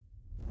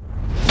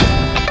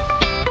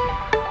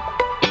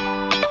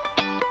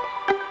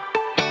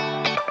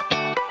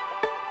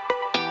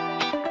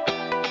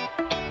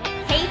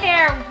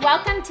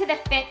to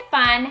the Fit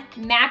Fun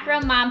Macro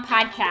Mom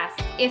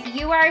Podcast. If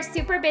you are a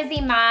super busy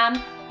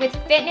mom with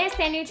fitness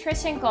and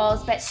nutrition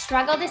goals but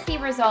struggle to see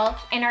results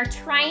and are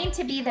trying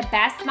to be the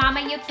best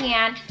mama you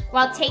can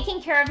while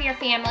taking care of your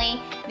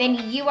family,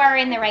 then you are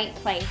in the right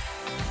place.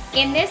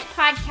 In this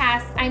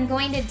podcast, I'm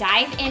going to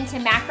dive into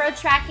macro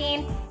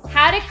tracking,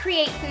 how to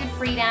create food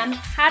freedom,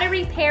 how to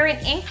repair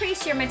and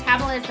increase your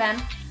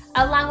metabolism,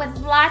 along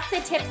with lots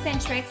of tips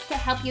and tricks to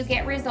help you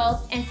get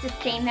results and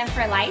sustain them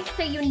for life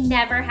so you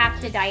never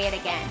have to diet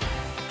again.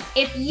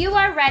 If you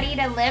are ready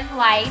to live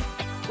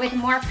life with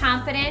more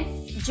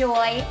confidence,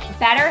 joy,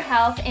 better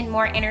health, and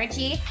more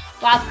energy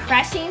while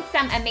crushing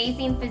some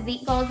amazing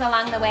physique goals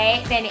along the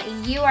way, then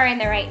you are in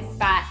the right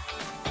spot.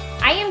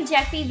 I am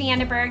Jessie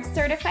Vandenberg,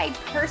 certified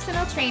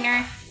personal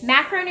trainer,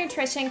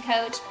 macronutrition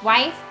coach,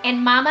 wife, and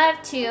mama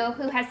of two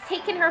who has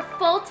taken her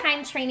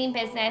full-time training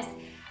business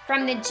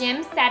from the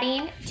gym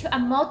setting to a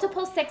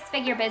multiple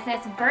six-figure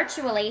business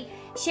virtually,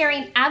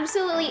 sharing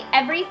absolutely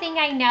everything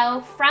I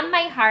know from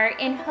my heart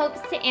in hopes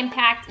to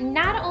impact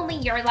not only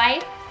your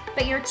life,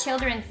 but your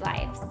children's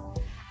lives.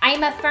 I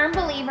am a firm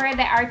believer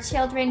that our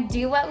children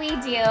do what we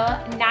do,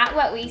 not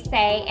what we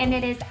say, and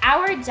it is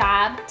our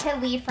job to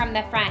lead from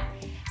the front.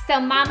 So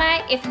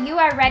mama, if you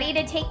are ready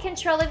to take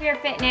control of your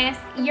fitness,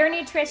 your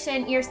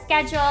nutrition, your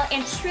schedule,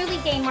 and truly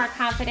gain more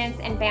confidence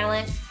and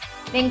balance,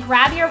 then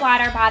grab your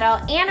water bottle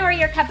and or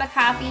your cup of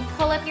coffee,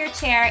 pull up your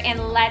chair,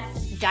 and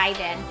let's dive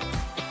in.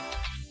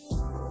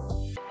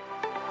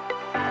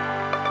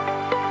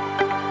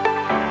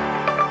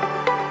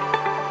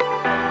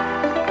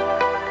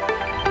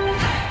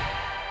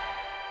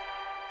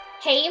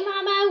 Hey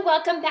mama,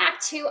 welcome back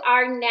to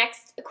our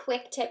next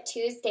Quick Tip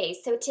Tuesday.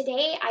 So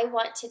today I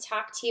want to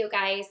talk to you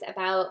guys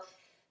about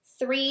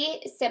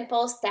 3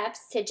 simple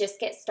steps to just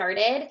get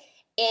started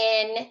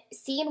in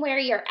seeing where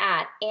you're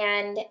at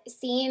and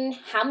seeing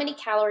how many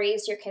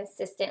calories you're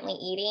consistently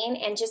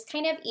eating and just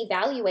kind of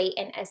evaluate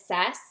and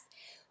assess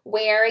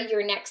where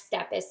your next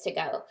step is to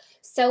go.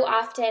 So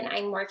often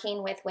I'm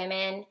working with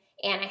women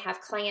and I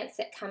have clients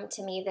that come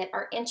to me that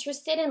are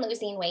interested in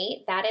losing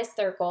weight. That is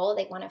their goal.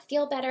 They want to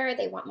feel better.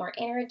 They want more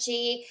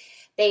energy.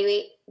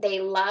 They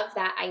love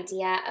that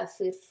idea of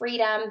food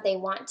freedom. They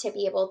want to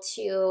be able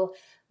to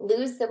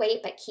lose the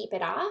weight but keep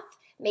it off.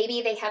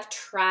 Maybe they have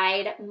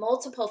tried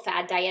multiple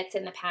fad diets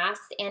in the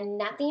past and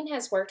nothing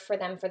has worked for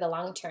them for the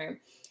long term.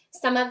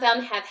 Some of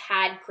them have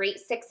had great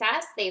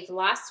success. They've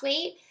lost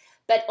weight,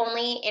 but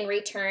only in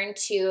return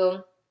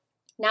to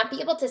not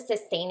be able to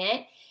sustain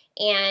it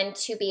and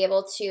to be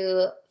able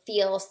to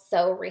feel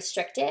so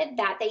restricted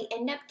that they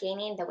end up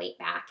gaining the weight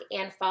back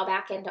and fall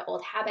back into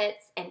old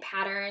habits and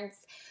patterns,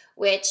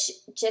 which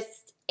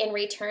just in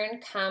return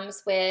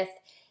comes with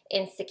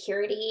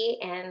insecurity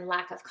and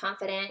lack of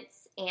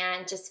confidence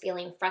and just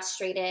feeling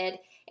frustrated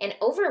and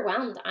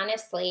overwhelmed,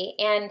 honestly.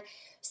 And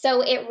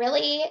so it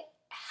really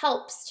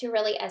helps to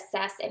really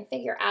assess and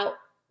figure out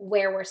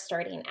where we're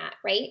starting at,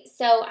 right?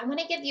 So I want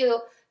to give you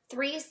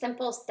 3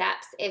 simple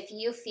steps if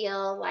you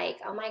feel like,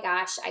 oh my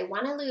gosh, I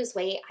want to lose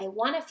weight, I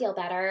want to feel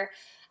better,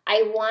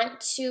 I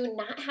want to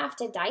not have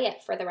to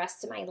diet for the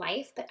rest of my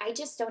life, but I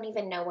just don't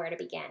even know where to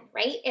begin,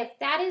 right? If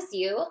that is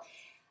you,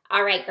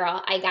 all right,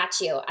 girl, I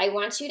got you. I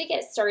want you to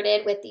get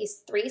started with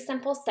these 3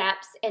 simple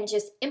steps and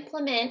just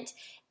implement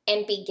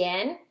and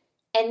begin,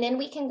 and then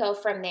we can go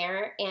from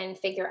there and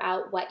figure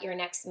out what your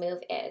next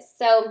move is.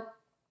 So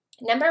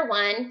number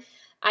 1,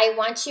 I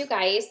want you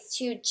guys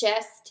to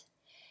just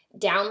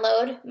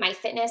download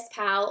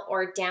MyFitnessPal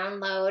or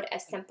download a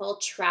simple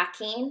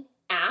tracking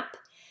app.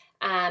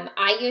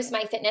 I use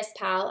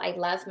MyFitnessPal. I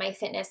love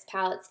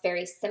MyFitnessPal. It's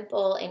very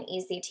simple and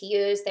easy to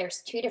use.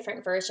 There's 2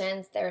 different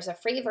versions. There's a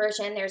free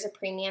version. There's a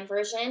premium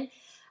version.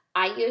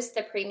 I use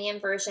the premium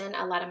version.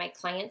 A lot of my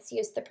clients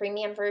use the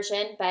premium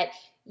version, but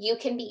you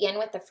can begin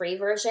with the free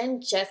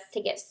version just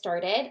to get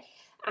started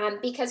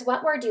because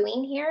what we're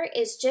doing here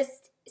is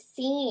just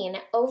seeing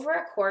over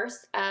a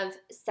course of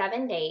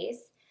 7 days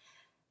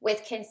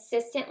with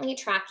consistently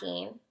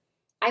tracking.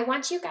 I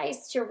want you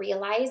guys to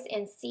realize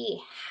and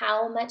see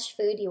how much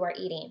food you are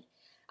eating.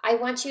 I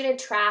want you to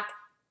track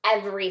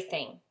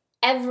everything.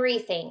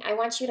 I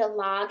want you to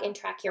log and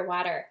track your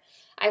water.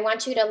 I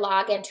want you to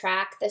log and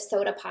track the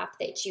soda pop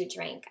that you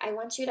drank. I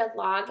want you to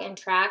log and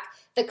track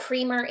the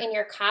creamer in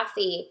your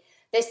coffee,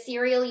 the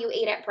cereal you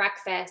ate at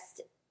breakfast,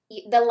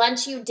 the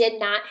lunch you did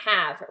not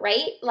have,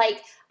 right?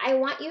 Like, I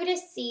want you to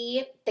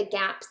see the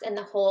gaps and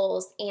the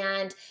holes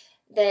and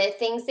the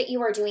things that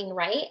you are doing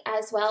right,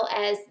 as well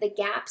as the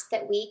gaps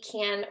that we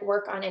can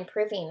work on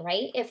improving,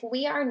 right? If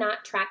we are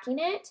not tracking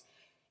it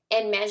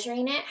and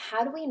measuring it,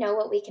 how do we know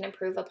what we can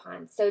improve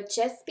upon? So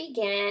just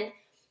begin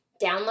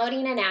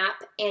downloading an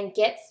app and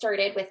get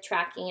started with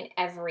tracking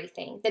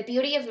everything. The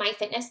beauty of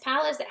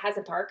MyFitnessPal is it has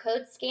a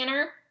barcode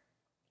scanner.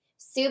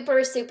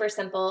 Super, super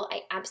simple.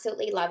 I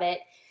absolutely love it.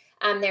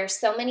 There's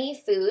so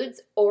many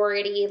foods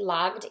already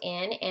logged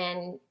in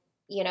and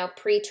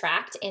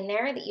pre-tracked in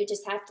there that you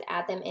just have to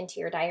add them into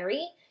your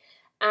diary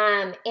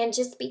and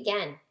just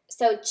begin.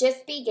 So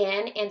just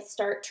begin and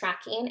start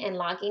tracking and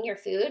logging your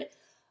food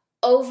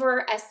over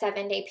a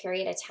 7-day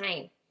period of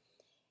time.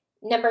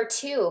 Number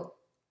 2,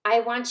 I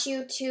want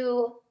you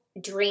to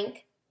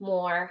drink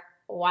more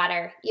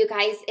water. You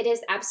guys, it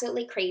is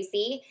absolutely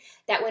crazy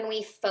that when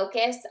we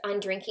focus on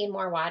drinking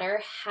more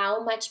water,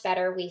 how much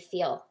better we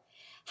feel,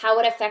 how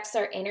it affects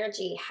our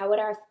energy, how it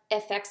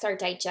affects our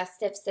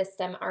digestive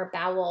system, our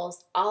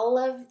bowels. All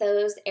of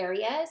those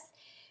areas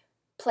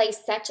play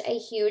such a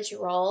huge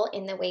role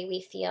in the way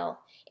we feel,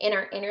 in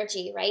our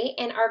energy, right?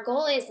 And our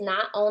goal is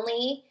not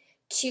only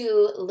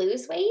to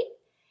lose weight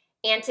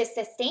and to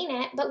sustain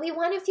it, but we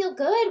want to feel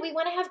good. We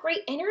want to have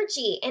great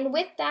energy. And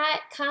with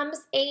that comes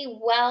a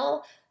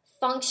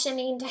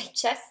well-functioning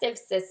digestive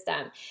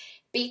system.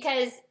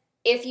 Because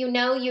if you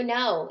know, you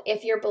know,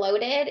 if you're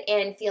bloated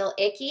and feel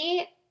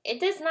icky, it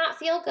does not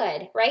feel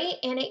good, right?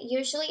 And it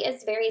usually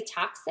is very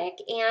toxic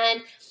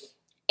and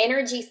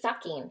energy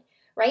sucking,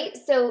 right?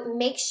 So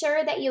make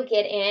sure that you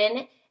get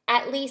in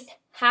at least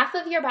half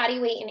of your body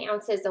weight in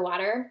ounces of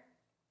water,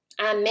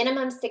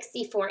 minimum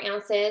 64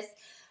 ounces.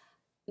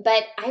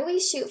 But I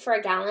always shoot for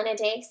a gallon a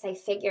day because I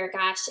figure,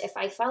 gosh, if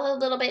I fall a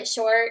little bit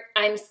short,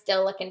 I'm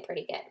still looking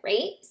pretty good,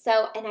 right?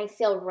 So, and I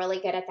feel really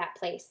good at that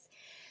place.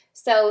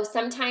 So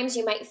sometimes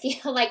you might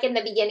feel like in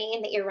the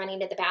beginning that you're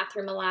running to the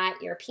bathroom a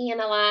lot, you're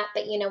peeing a lot,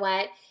 but you know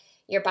what?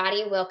 Your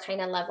body will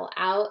kind of level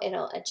out.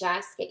 It'll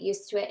adjust, get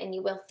used to it, and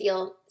you will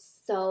feel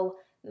so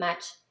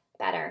much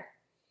better.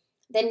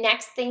 The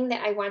next thing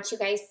that I want you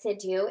guys to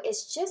do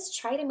is just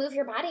try to move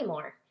your body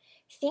more.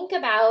 Think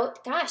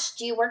about, gosh,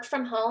 do you work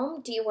from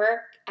home? Do you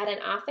work at an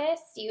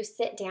office? Do you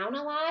sit down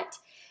a lot?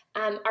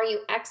 Are you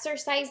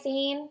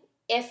exercising?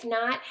 If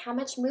not, how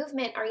much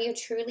movement are you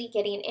truly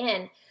getting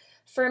in?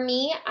 For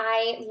me,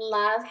 I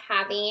love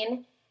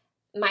having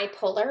my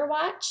Polar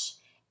watch,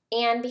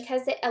 and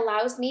because it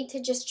allows me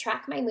to just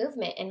track my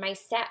movement and my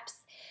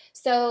steps.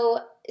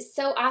 So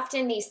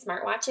often these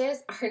smartwatches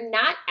are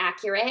not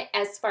accurate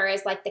as far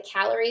as like the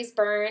calories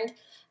burned.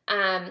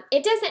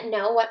 It doesn't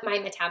know what my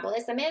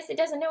metabolism is. It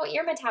doesn't know what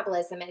your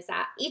metabolism is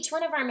at. Each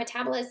one of our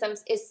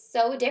metabolisms is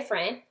so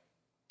different.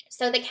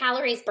 So the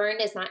calories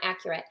burned is not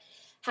accurate.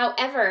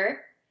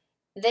 However,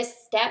 the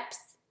steps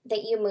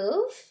that you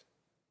move,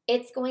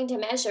 it's going to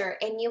measure,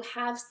 and you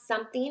have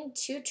something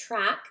to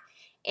track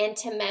and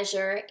to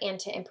measure and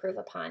to improve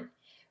upon,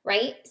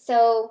 right?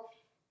 So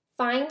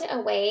find a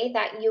way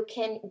that you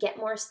can get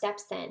more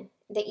steps in,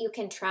 that you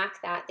can track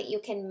that you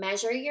can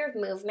measure your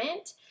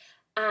movement,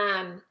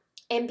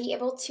 and be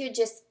able to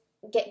just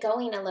get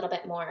going a little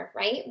bit more,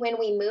 right? When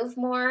we move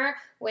more,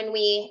 when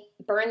we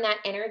burn that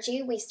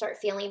energy, we start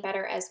feeling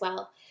better as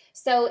well.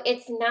 So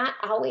it's not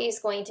always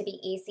going to be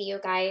easy, you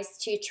guys,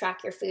 to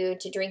track your food,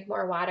 to drink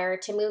more water,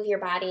 to move your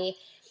body.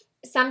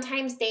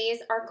 Sometimes days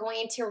are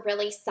going to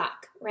really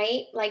suck,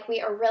 right? Like we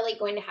are really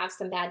going to have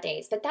some bad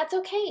days, but that's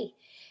okay.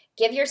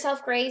 Give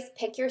yourself grace,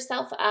 pick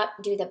yourself up,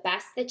 do the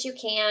best that you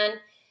can.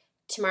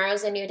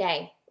 Tomorrow's a new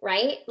day,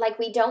 right? Like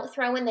we don't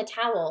throw in the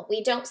towel.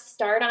 We don't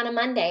start on a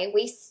Monday.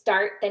 We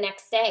start the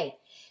next day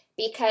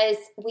because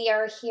we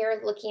are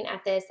here looking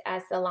at this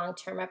as the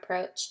long-term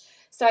approach.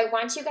 So I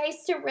want you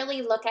guys to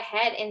really look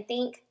ahead and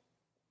think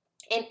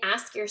and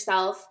ask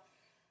yourself,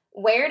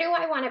 where do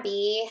I want to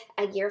be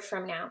a year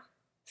from now,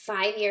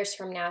 5 years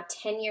from now,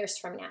 10 years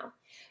from now,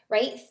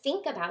 right?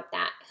 Think about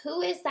that.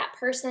 Who is that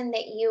person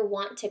that you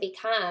want to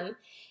become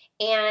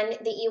and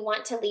that you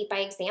want to lead by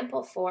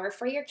example for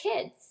your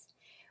kids,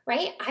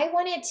 right? I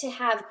wanted to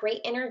have great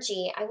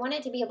energy. I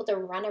wanted to be able to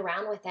run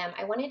around with them.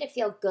 I wanted to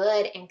feel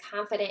good and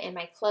confident in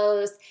my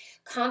clothes,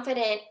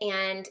 confident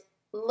and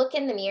look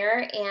in the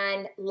mirror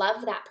and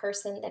love that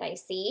person that I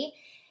see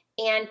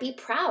and be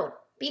proud.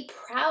 Be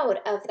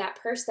proud of that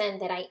person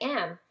that I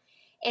am.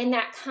 And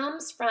that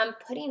comes from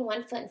putting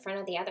one foot in front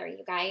of the other,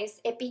 you guys.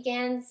 It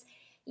begins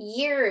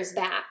years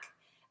back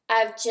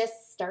of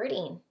just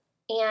starting.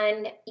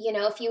 And, you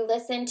know, if you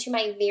listen to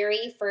my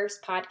very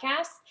first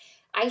podcast,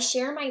 I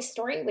share my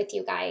story with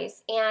you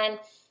guys. And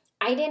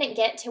I didn't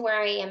get to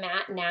where I am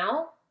at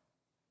now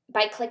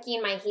by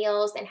clicking my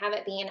heels and have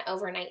it be an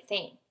overnight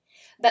thing.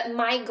 But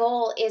my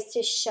goal is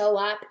to show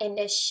up and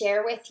to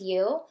share with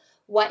you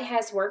what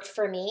has worked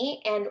for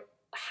me and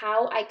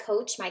how I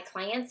coach my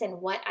clients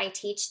and what I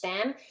teach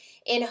them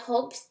in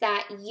hopes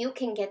that you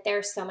can get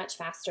there so much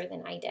faster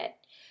than I did,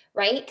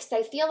 right? Because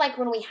I feel like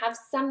when we have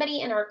somebody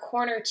in our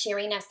corner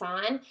cheering us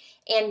on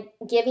and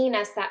giving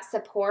us that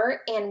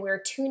support and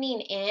we're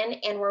tuning in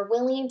and we're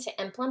willing to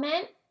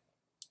implement,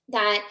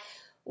 that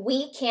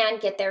we can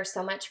get there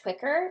so much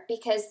quicker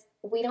because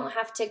we don't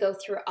have to go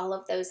through all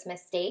of those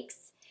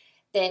mistakes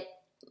that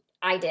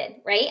I did,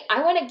 right?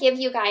 I want to give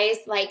you guys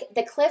like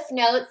the cliff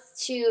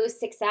notes to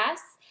success,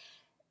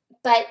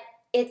 but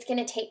it's going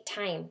to take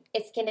time.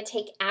 It's going to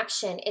take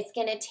action. It's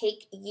going to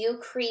take you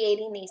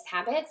creating these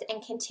habits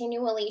and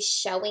continually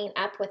showing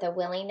up with a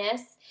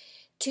willingness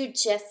to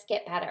just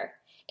get better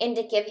and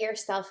to give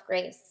yourself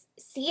grace.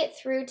 See it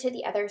through to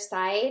the other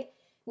side,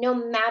 no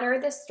matter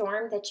the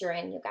storm that you're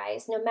in, you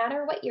guys. No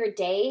matter what your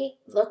day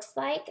looks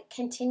like,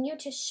 continue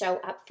to show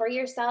up for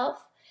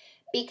yourself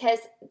because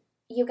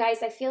you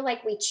guys, I feel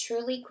like we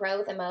truly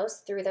grow the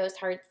most through those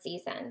hard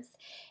seasons.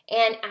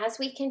 And as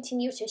we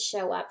continue to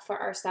show up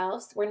for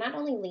ourselves, we're not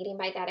only leading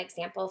by that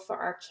example for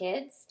our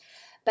kids,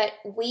 but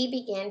we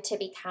begin to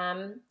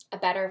become a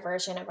better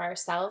version of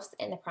ourselves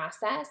in the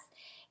process.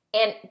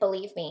 And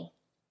believe me,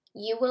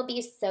 you will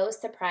be so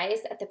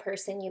surprised at the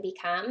person you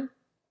become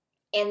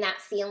and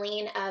that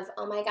feeling of,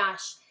 oh my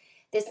gosh,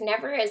 this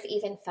never has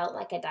even felt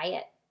like a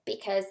diet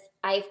because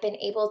I've been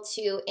able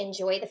to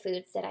enjoy the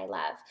foods that I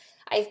love.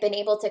 I've been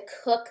able to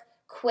cook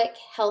quick,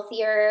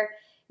 healthier,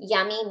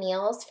 yummy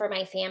meals for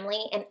my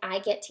family, and I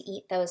get to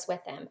eat those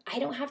with them. I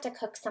don't have to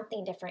cook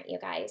something different, you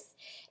guys.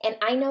 And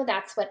I know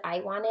that's what I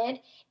wanted,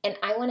 and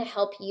I want to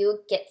help you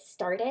get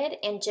started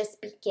and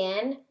just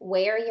begin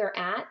where you're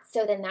at,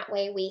 so then that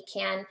way we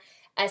can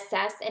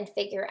assess and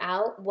figure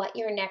out what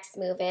your next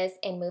move is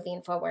in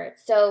moving forward.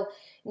 So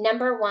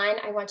number one,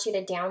 I want you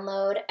to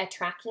download a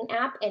tracking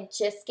app and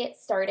just get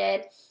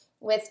started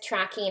with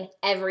tracking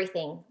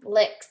everything,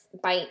 licks,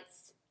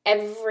 bites,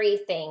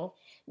 everything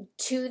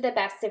to the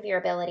best of your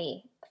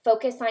ability.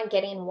 Focus on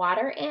getting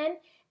water in,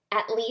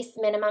 at least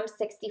minimum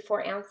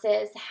 64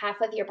 ounces,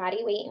 half of your body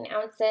weight in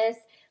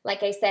ounces.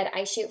 Like I said,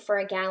 I shoot for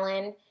a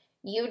gallon.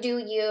 You do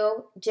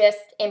you,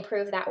 just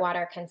improve that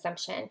water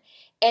consumption.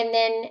 And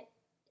then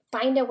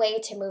find a way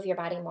to move your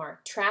body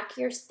more. Track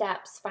your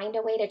steps. Find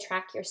a way to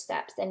track your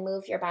steps and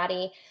move your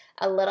body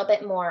a little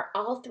bit more.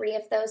 All three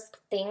of those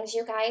things,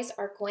 you guys,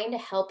 are going to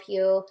help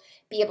you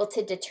be able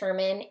to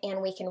determine,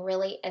 and we can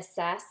really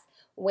assess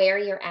where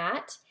you're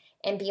at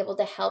and be able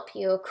to help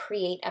you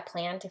create a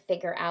plan to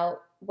figure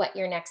out what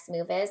your next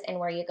move is and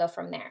where you go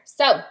from there.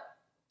 So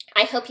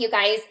I hope you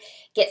guys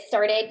get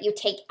started, you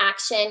take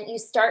action, you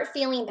start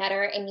feeling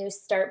better, and you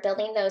start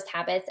building those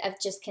habits of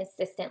just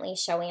consistently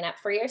showing up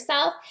for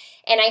yourself.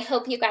 And I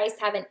hope you guys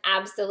have an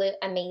absolute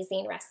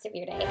amazing rest of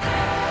your day.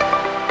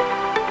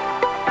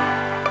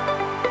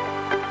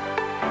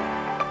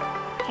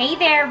 Hey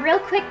there, real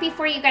quick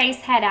before you guys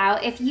head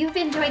out, if you've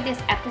enjoyed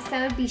this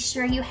episode, be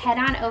sure you head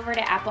on over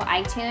to Apple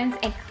iTunes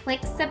and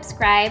click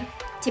subscribe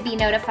to be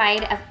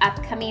notified of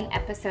upcoming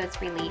episodes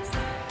released.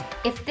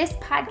 If this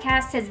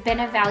podcast has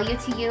been of value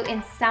to you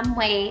in some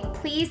way,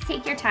 please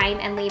take your time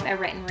and leave a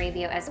written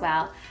review as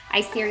well. I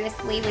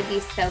seriously would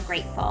be so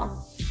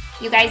grateful.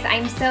 You guys,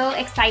 I'm so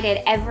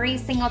excited every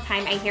single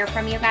time I hear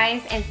from you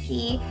guys and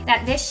see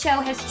that this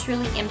show has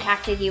truly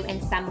impacted you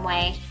in some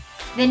way.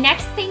 The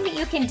next thing that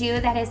you can do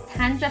that is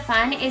tons of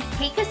fun is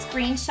take a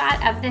screenshot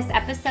of this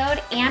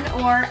episode and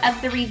or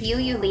of the review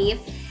you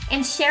leave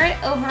and share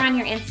it over on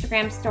your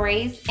Instagram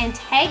stories and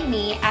tag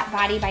me at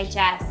Body by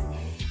Jess.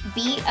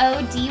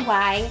 BODYBYJESS.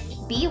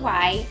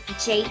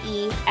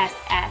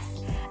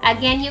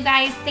 Again, you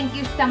guys, thank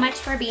you so much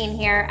for being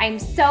here. I'm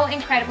so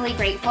incredibly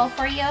grateful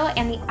for you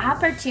and the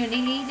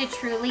opportunity to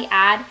truly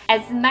add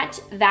as much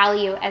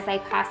value as I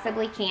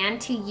possibly can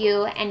to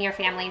you and your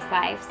family's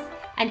lives.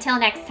 Until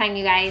next time,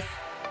 you guys.